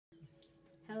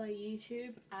hello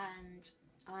YouTube, and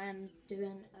I am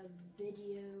doing a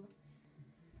video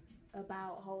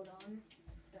about, hold on,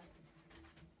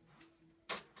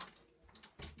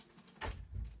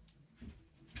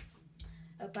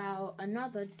 about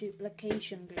another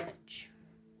duplication glitch.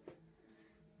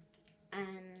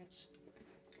 And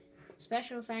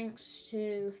special thanks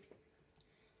to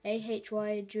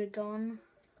AHY Dragon,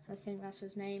 I think that's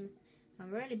his name. I'm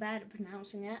really bad at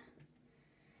pronouncing it.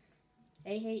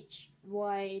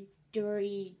 AHY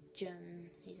Dragon,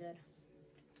 he said.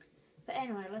 But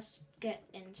anyway, let's get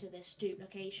into this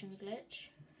duplication glitch.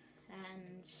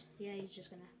 And yeah, he's just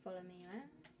gonna follow me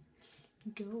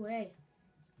around. Go away.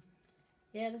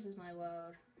 Yeah, this is my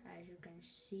world, as you can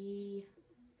see.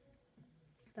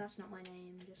 That's not my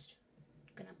name, just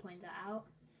gonna point that out.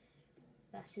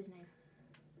 That's his name.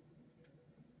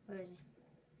 Where is he?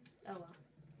 Oh well.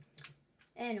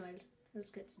 Anyway, let's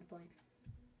get to the point.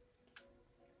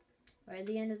 Right, at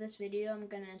the end of this video, I'm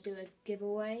gonna do a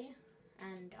giveaway,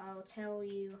 and I'll tell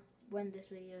you when this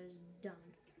video is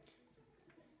done.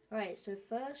 Right, so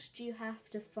first you have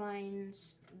to find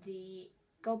the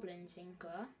Goblin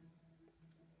Tinker.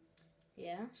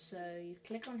 Yeah, so you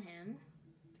click on him.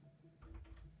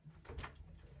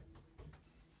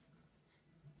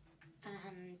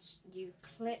 And you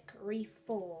click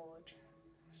Reforge.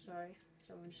 Sorry,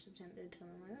 someone just attempted to turn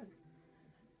on my own.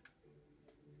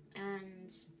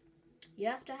 And you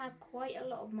have to have quite a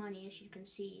lot of money, as you can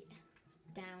see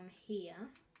down here.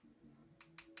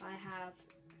 I have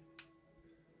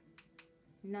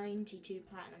 92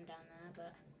 platinum down there,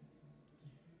 but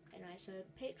anyway, so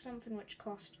pick something which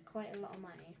costs quite a lot of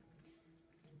money.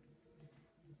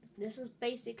 This is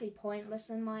basically pointless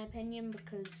in my opinion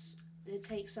because it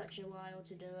takes such a while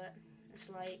to do it. It's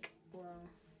like, well,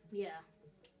 yeah.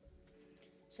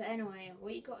 So anyway,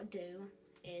 what you gotta do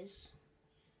is,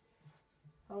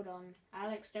 hold on,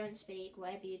 Alex, don't speak,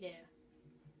 whatever you do.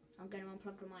 I'm gonna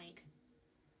unplug the mic.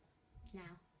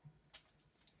 Now.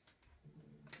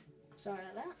 Sorry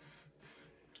about that.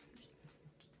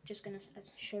 Just gonna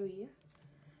show you.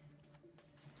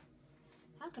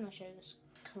 How can I show this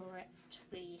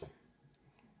correctly?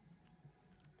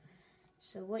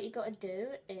 So what you gotta do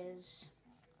is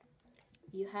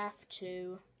you have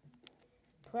to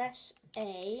press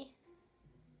A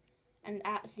and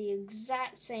at the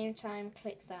exact same time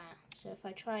click that. So if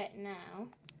I try it now,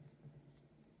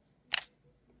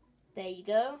 there you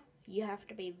go. You have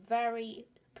to be very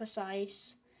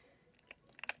precise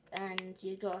and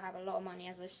you've got to have a lot of money,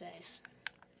 as I say.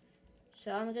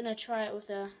 So I'm gonna try it with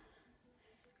the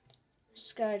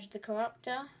Scourge the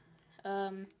Corruptor.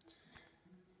 So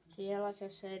yeah, like I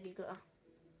said, you gotta...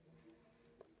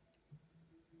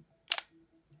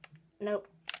 Nope.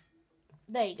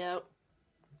 There you go.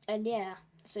 And yeah,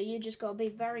 so you just gotta be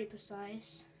very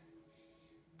precise.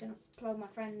 Gonna plug my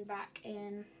friend back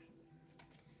in.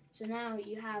 So now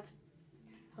you have...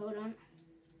 Hold on.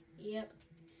 Yep.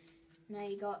 Now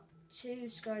you got 2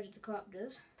 Scourge of the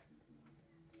Corruptors.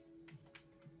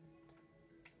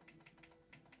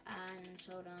 And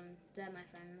hold on, they're my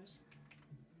friends.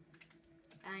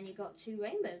 And you got 2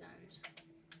 rainbow guns.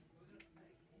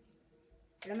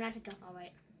 Illuminati gun. Oh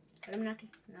wait. Illuminati.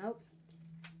 Nope.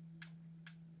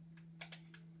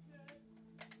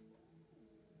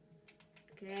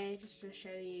 Okay, just to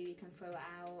show you can throw it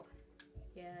out.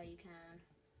 Yeah, you can.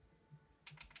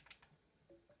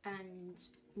 And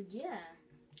yeah.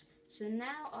 So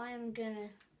now I am gonna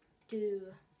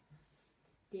do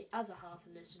the other half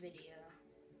of this video.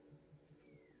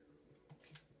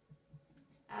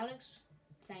 Alex,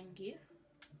 thank you.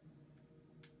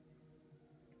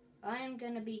 I am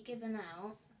going to be giving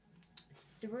out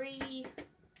 3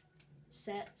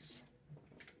 sets,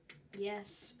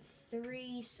 yes,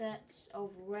 3 sets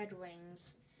of Red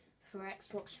Wings for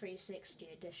Xbox 360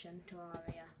 edition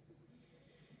Terraria.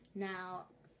 Now,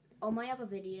 on my other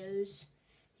videos,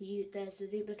 there's a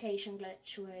duplication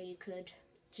glitch where you could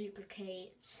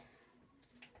duplicate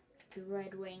the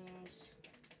Red Wings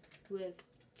with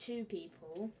 2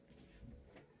 people.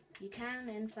 You can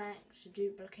in fact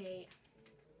duplicate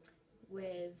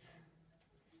with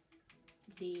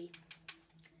you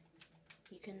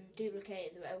can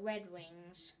duplicate the Red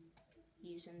Wings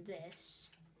using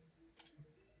this.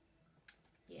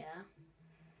 Yeah.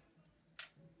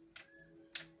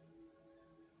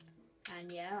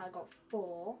 And yeah, I got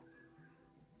 4.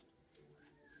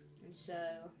 And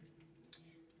so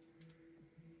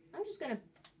I'm just gonna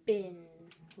bin.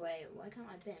 Wait, why can't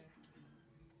I bin?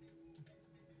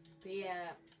 But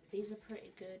yeah, these are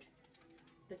pretty good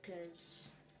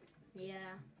because,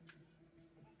 yeah.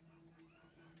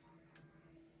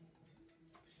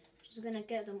 Just gonna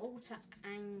get them all to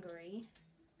angry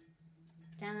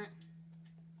Damn it.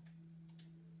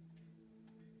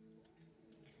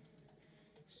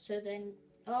 So then,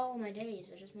 oh my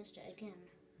days, I just missed it again.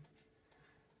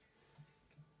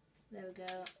 There we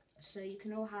go. So you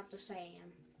can all have the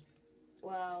same.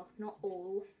 Well, not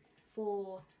all.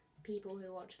 4 people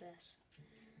who watch this.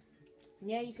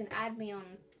 Yeah, you can add me on.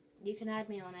 You can add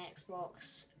me on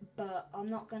Xbox, but I'm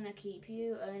not gonna keep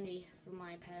you, only for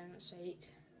my parents' sake.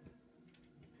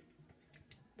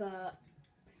 But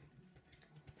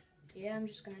yeah, I'm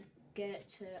just gonna get it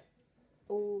to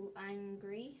all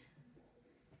angry.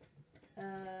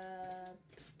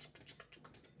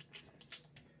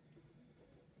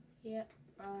 Yep.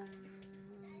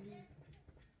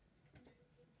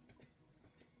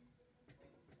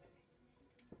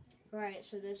 Right,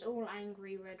 so there's all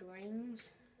angry red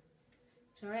rings.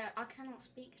 Sorry, I cannot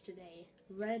speak today.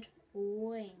 Red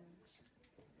wings.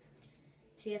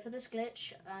 So yeah, for this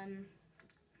glitch,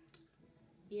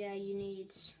 yeah, you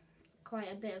need quite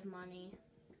a bit of money.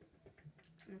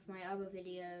 And with my other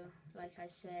video, like I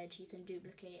said, you can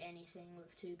duplicate anything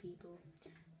with 2 people.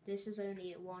 This is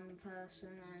only 1 person,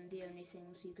 and the only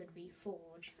things you could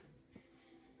reforge.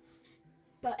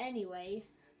 But anyway,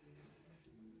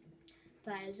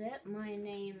 that is it. My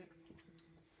name...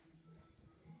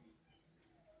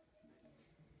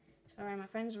 Sorry, my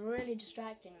friends are really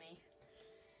distracting me.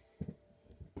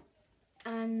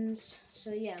 And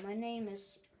so yeah, my name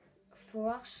is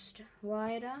Frost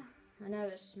Rider. I know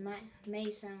it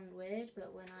may sound weird,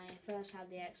 but when I first had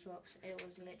the Xbox, it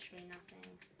was literally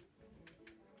nothing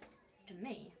to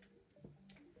me.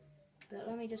 But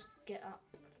let me just get up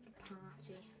the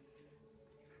party.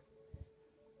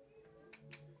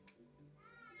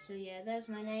 So yeah, there's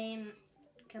my name,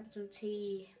 capital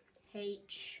T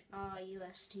H R U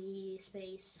S T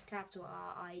space capital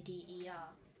R I D E R.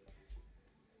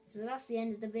 So that's the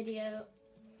end of the video.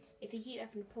 If you keep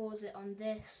having to pause it on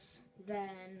this,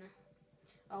 then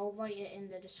I'll write it in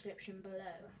the description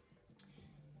below.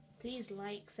 Please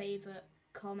like, favourite,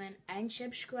 comment and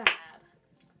subscribe.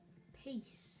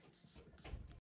 Peace.